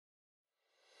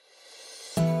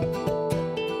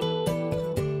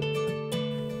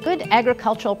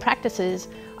agricultural practices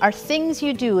are things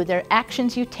you do, they're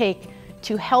actions you take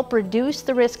to help reduce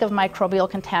the risk of microbial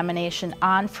contamination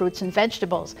on fruits and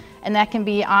vegetables. And that can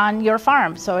be on your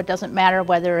farm, so it doesn't matter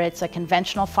whether it's a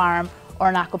conventional farm or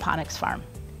an aquaponics farm.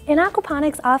 In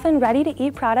aquaponics, often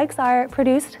ready-to-eat products are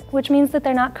produced, which means that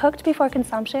they're not cooked before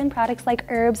consumption, products like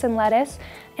herbs and lettuce,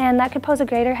 and that could pose a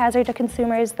greater hazard to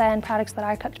consumers than products that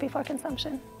are cooked before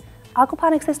consumption.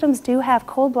 Aquaponic systems do have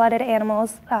cold-blooded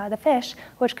animals, the fish,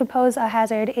 which could pose a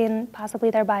hazard in possibly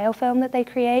their biofilm that they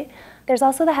create. There's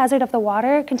also the hazard of the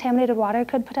water. Contaminated water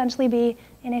could potentially be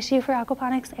an issue for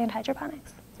aquaponics and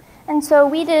hydroponics. And so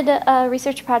we did a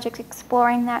research project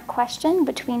exploring that question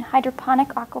between hydroponic,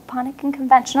 aquaponic, and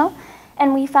conventional.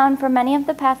 And we found for many of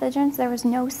the pathogens there was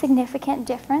no significant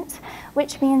difference,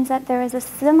 which means that there is a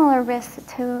similar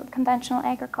risk to conventional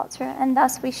agriculture, and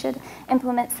thus we should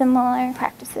implement similar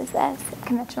practices as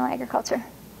conventional agriculture.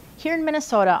 Here in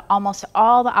Minnesota, almost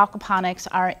all the aquaponics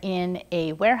are in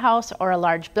a warehouse or a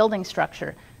large building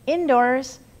structure.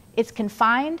 Indoors, it's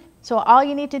confined, so all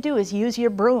you need to do is use your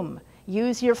broom,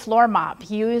 use your floor mop,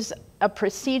 use a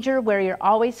procedure where you're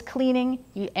always cleaning,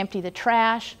 you empty the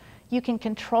trash. You can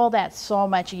control that so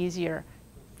much easier.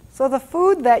 So the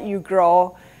food that you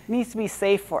grow needs to be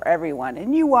safe for everyone,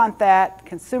 and you want that,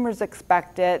 consumers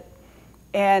expect it,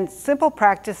 and simple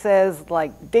practices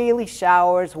like daily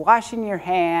showers, washing your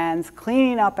hands,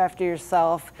 cleaning up after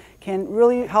yourself can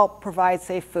really help provide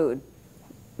safe food.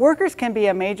 Workers can be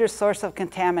a major source of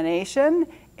contamination,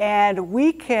 and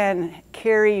we can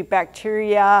carry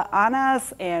bacteria on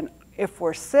us, and if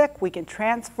we're sick, we can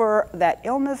transfer that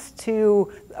illness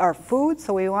to our food,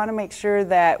 so we want to make sure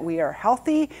that we are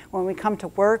healthy when we come to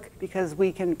work because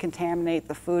we can contaminate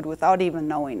the food without even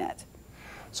knowing it.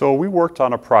 So we worked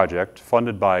on a project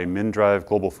funded by MnDRIVE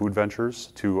Global Food Ventures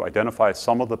to identify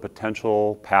some of the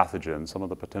potential pathogens, some of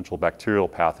the potential bacterial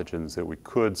pathogens that we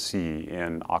could see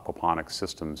in aquaponics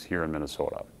systems here in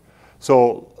Minnesota.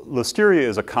 So Listeria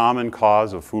is a common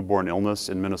cause of foodborne illness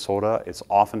in Minnesota. It's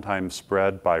oftentimes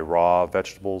spread by raw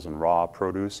vegetables and raw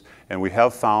produce. And we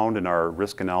have found in our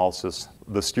risk analysis,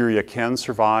 Listeria can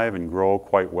survive and grow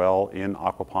quite well in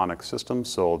aquaponic systems.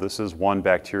 So this is one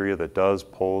bacteria that does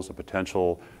pose a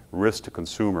potential risk to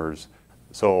consumers.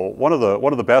 So one of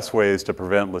the best ways to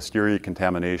prevent Listeria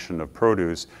contamination of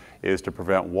produce is to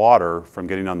prevent water from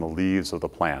getting on the leaves of the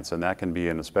plants. And that can be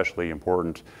an especially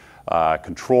important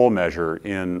control measure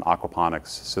in aquaponics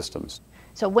systems.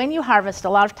 So when you harvest, a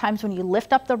lot of times when you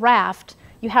lift up the raft,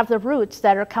 you have the roots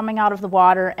that are coming out of the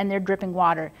water and they're dripping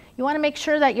water. You want to make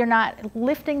sure that you're not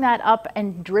lifting that up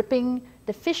and dripping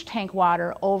the fish tank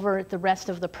water over the rest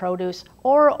of the produce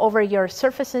or over your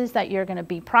surfaces that you're going to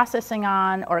be processing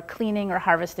on or cleaning or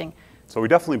harvesting. So we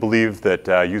definitely believe that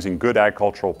using good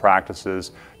agricultural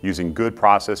practices, using good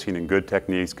processing and good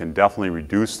techniques can definitely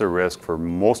reduce the risk for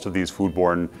most of these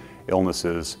foodborne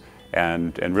illnesses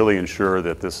and really ensure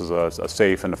that this is a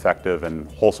safe and effective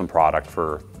and wholesome product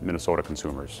for Minnesota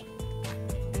consumers.